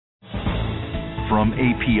From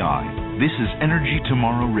API, this is Energy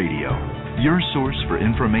Tomorrow Radio, your source for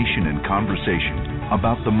information and conversation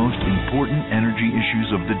about the most important energy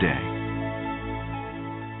issues of the day.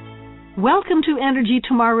 Welcome to Energy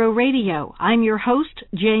Tomorrow Radio. I'm your host,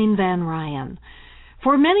 Jane Van Ryan.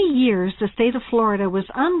 For many years, the state of Florida was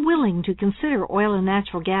unwilling to consider oil and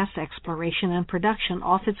natural gas exploration and production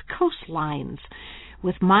off its coastlines.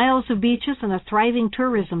 With miles of beaches and a thriving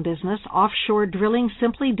tourism business, offshore drilling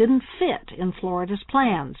simply didn't fit in Florida's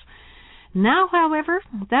plans. Now, however,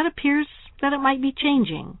 that appears that it might be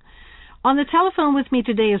changing. On the telephone with me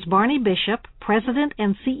today is Barney Bishop, President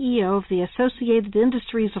and CEO of the Associated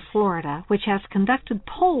Industries of Florida, which has conducted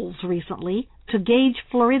polls recently to gauge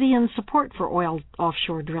Floridian support for oil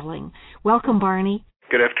offshore drilling. Welcome, Barney.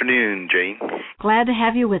 Good afternoon, Jane. Glad to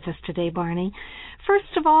have you with us today, Barney.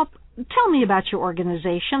 First of all, tell me about your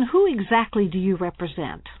organization. Who exactly do you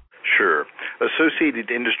represent? Sure.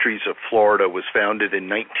 Associated Industries of Florida was founded in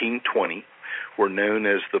 1920. We're known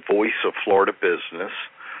as the voice of Florida business.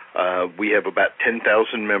 We have about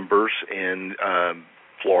 10,000 members in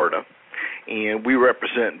Florida, and we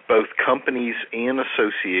represent both companies and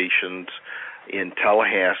associations in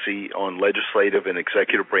Tallahassee on legislative and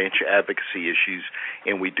executive branch advocacy issues,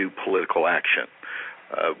 and we do political action.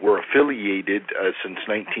 We're affiliated since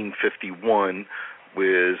 1951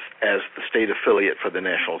 as the state affiliate for the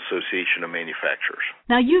National Association of Manufacturers.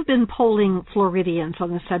 Now, you've been polling Floridians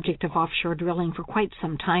on the subject of offshore drilling for quite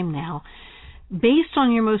some time now. Based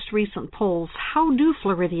on your most recent polls, how do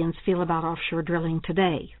Floridians feel about offshore drilling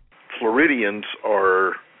today? Floridians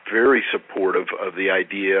are very supportive of the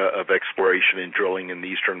idea of exploration and drilling in the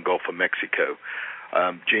eastern Gulf of Mexico.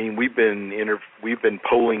 Jane, we've been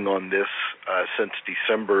polling on this since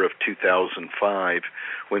December of 2005,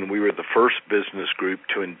 when we were the first business group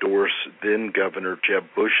to endorse then Governor Jeb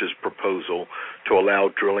Bush's proposal to allow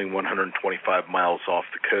drilling 125 miles off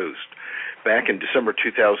the coast. Back in December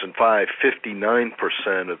 2005,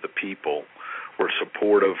 59% of the people were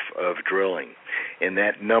supportive of drilling, and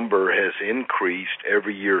that number has increased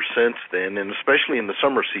every year since then, and especially in the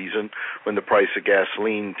summer season when the price of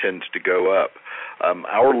gasoline tends to go up.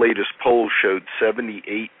 Our latest poll showed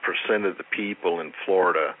 78% of the people in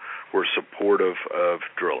Florida were supportive of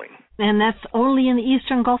drilling. And that's only in the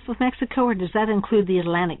eastern Gulf of Mexico, or does that include the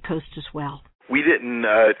Atlantic coast as well? We didn't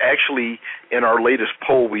actually, in our latest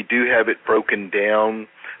poll, we do have it broken down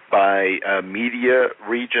by media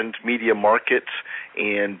regions, media markets,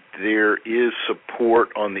 and there is support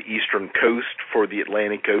on the eastern coast for the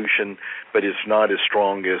Atlantic Ocean, but it's not as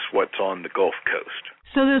strong as what's on the Gulf Coast.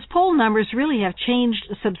 So those poll numbers really have changed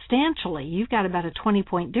substantially. You've got about a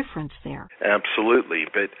 20-point difference there. Absolutely.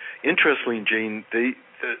 But interestingly, Jane, the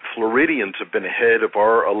Floridians have been ahead of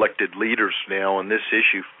our elected leaders now on this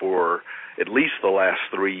issue for at least the last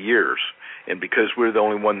 3 years. And because we're the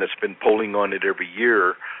only one that's been polling on it every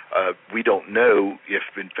year, we don't know if,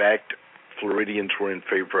 in fact, Floridians were in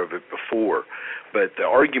favor of it before. But the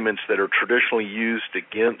arguments that are traditionally used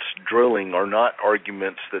against drilling are not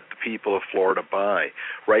arguments that the people of Florida buy.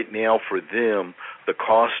 Right now, for them, the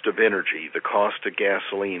cost of energy, the cost of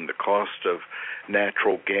gasoline, the cost of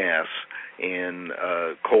natural gas, and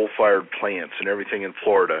coal-fired plants and everything in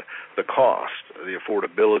Florida, the cost, the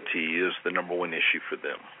affordability is the number one issue for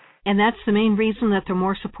them. And that's the main reason that they're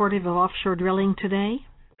more supportive of offshore drilling today?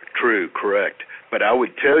 True, correct. But I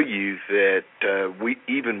would tell you that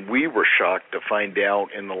we were shocked to find out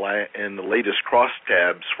in the latest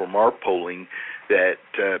crosstabs from our polling that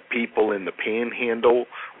people in the Panhandle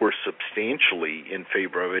were substantially in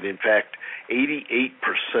favor of it. In fact,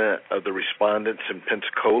 88% of the respondents in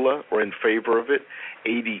Pensacola were in favor of it,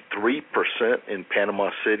 83% in Panama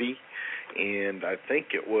City, and I think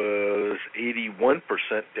it was 81%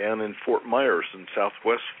 down in Fort Myers in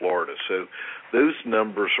southwest Florida. So those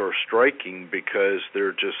numbers are striking because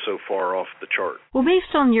they're just so far off the chart. Well,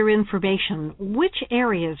 based on your information, which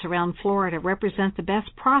areas around Florida represent the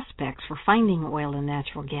best prospects for finding oil and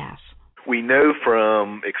natural gas? We know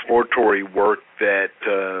from exploratory work that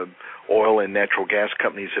oil and natural gas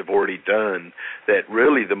companies have already done that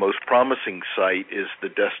really the most promising site is the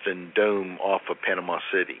Destin Dome off of Panama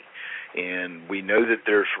City. And we know that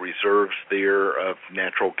there's reserves there of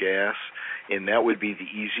natural gas, and that would be the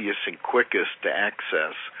easiest and quickest to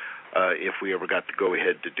access if we ever got to go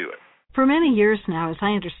ahead to do it. For many years now, as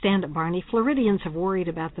I understand it, Barney, Floridians have worried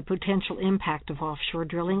about the potential impact of offshore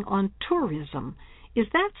drilling on tourism. Is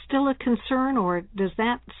that still a concern, or does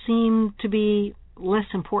that seem to be less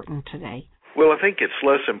important today? Well, I think it's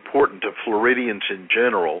less important to Floridians in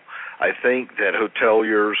general. I think that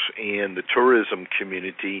hoteliers and the tourism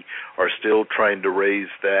community are still trying to raise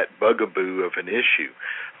that bugaboo of an issue.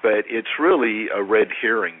 But it's really a red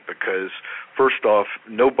herring because, first off,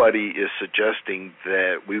 nobody is suggesting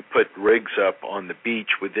that we put rigs up on the beach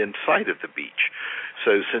within sight of the beach.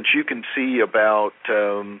 So since you can see about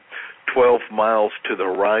 12 miles to the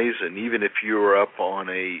horizon, even if you're up on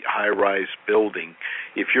a high-rise building,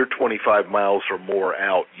 if you're 25 miles or more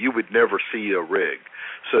out, you would never see a rig.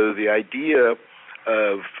 So the idea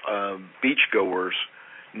of beachgoers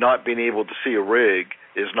not being able to see a rig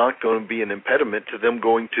is not going to be an impediment to them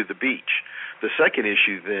going to the beach. The second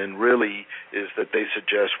issue then really is that they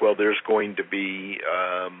suggest, well, there's going to be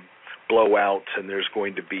blowouts and there's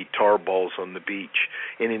going to be tar balls on the beach.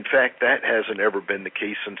 And in fact, that hasn't ever been the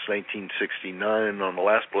case since 1969. On the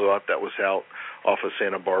last blowout, that was out off of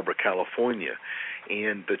Santa Barbara, California.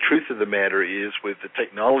 And the truth of the matter is, with the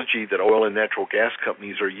technology that oil and natural gas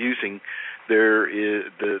companies are using, there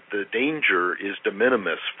is the danger is de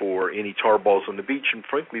minimis for any tar balls on the beach, and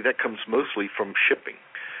frankly, that comes mostly from shipping,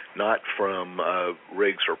 not from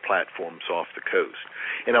rigs or platforms off the coast.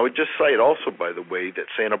 And I would just cite also, by the way, that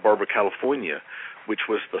Santa Barbara, California, which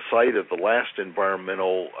was the site of the last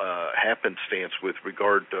environmental happenstance with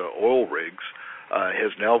regard to oil rigs,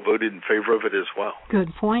 has now voted in favor of it as well.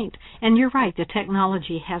 Good point. And you're right, the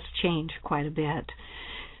technology has changed quite a bit.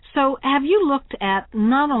 So have you looked at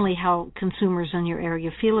not only how consumers in your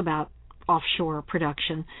area feel about offshore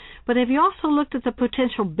production, but have you also looked at the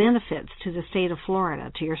potential benefits to the state of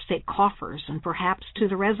Florida, to your state coffers, and perhaps to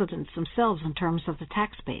the residents themselves in terms of the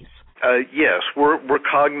tax base? Yes, we're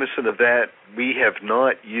cognizant of that. We have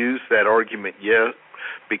not used that argument yet,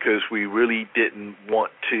 because we really didn't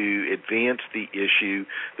want to advance the issue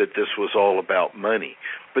that this was all about money.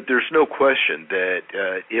 But there's no question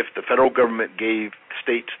that if the federal government gave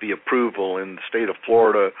states the approval and the state of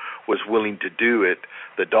Florida was willing to do it,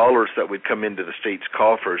 the dollars that would come into the state's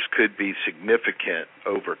coffers could be significant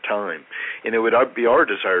over time. And it would be our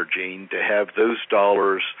desire, Gene, to have those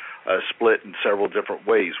dollars split in several different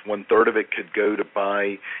ways. 1/3 of it could go to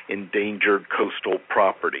buy endangered coastal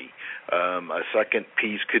property. A second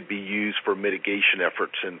piece could be used for mitigation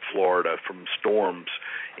efforts in Florida from storms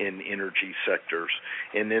in energy sectors.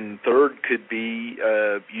 And then third could be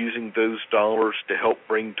using those dollars to help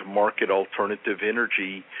bring to market alternative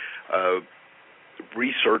energy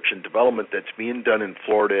research and development that's being done in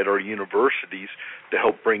Florida at our universities to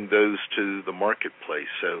help bring those to the marketplace.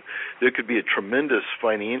 So there could be a tremendous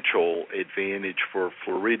financial advantage for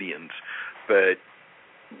Floridians, but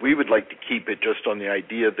we would like to keep it just on the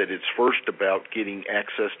idea that it's first about getting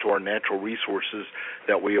access to our natural resources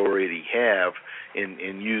that we already have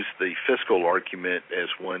and use the fiscal argument as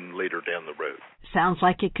one later down the road. Sounds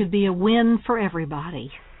like it could be a win for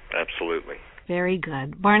everybody. Absolutely. Very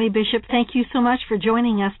good. Barney Bishop, thank you so much for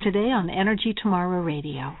joining us today on Energy Tomorrow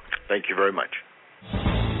Radio. Thank you very much.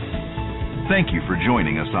 Thank you for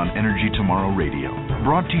joining us on Energy Tomorrow Radio,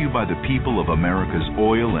 brought to you by the people of America's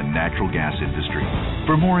oil and natural gas industry.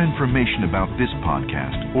 For more information about this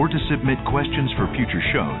podcast or to submit questions for future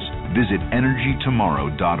shows, visit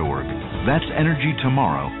energytomorrow.org. That's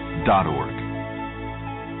energytomorrow.org.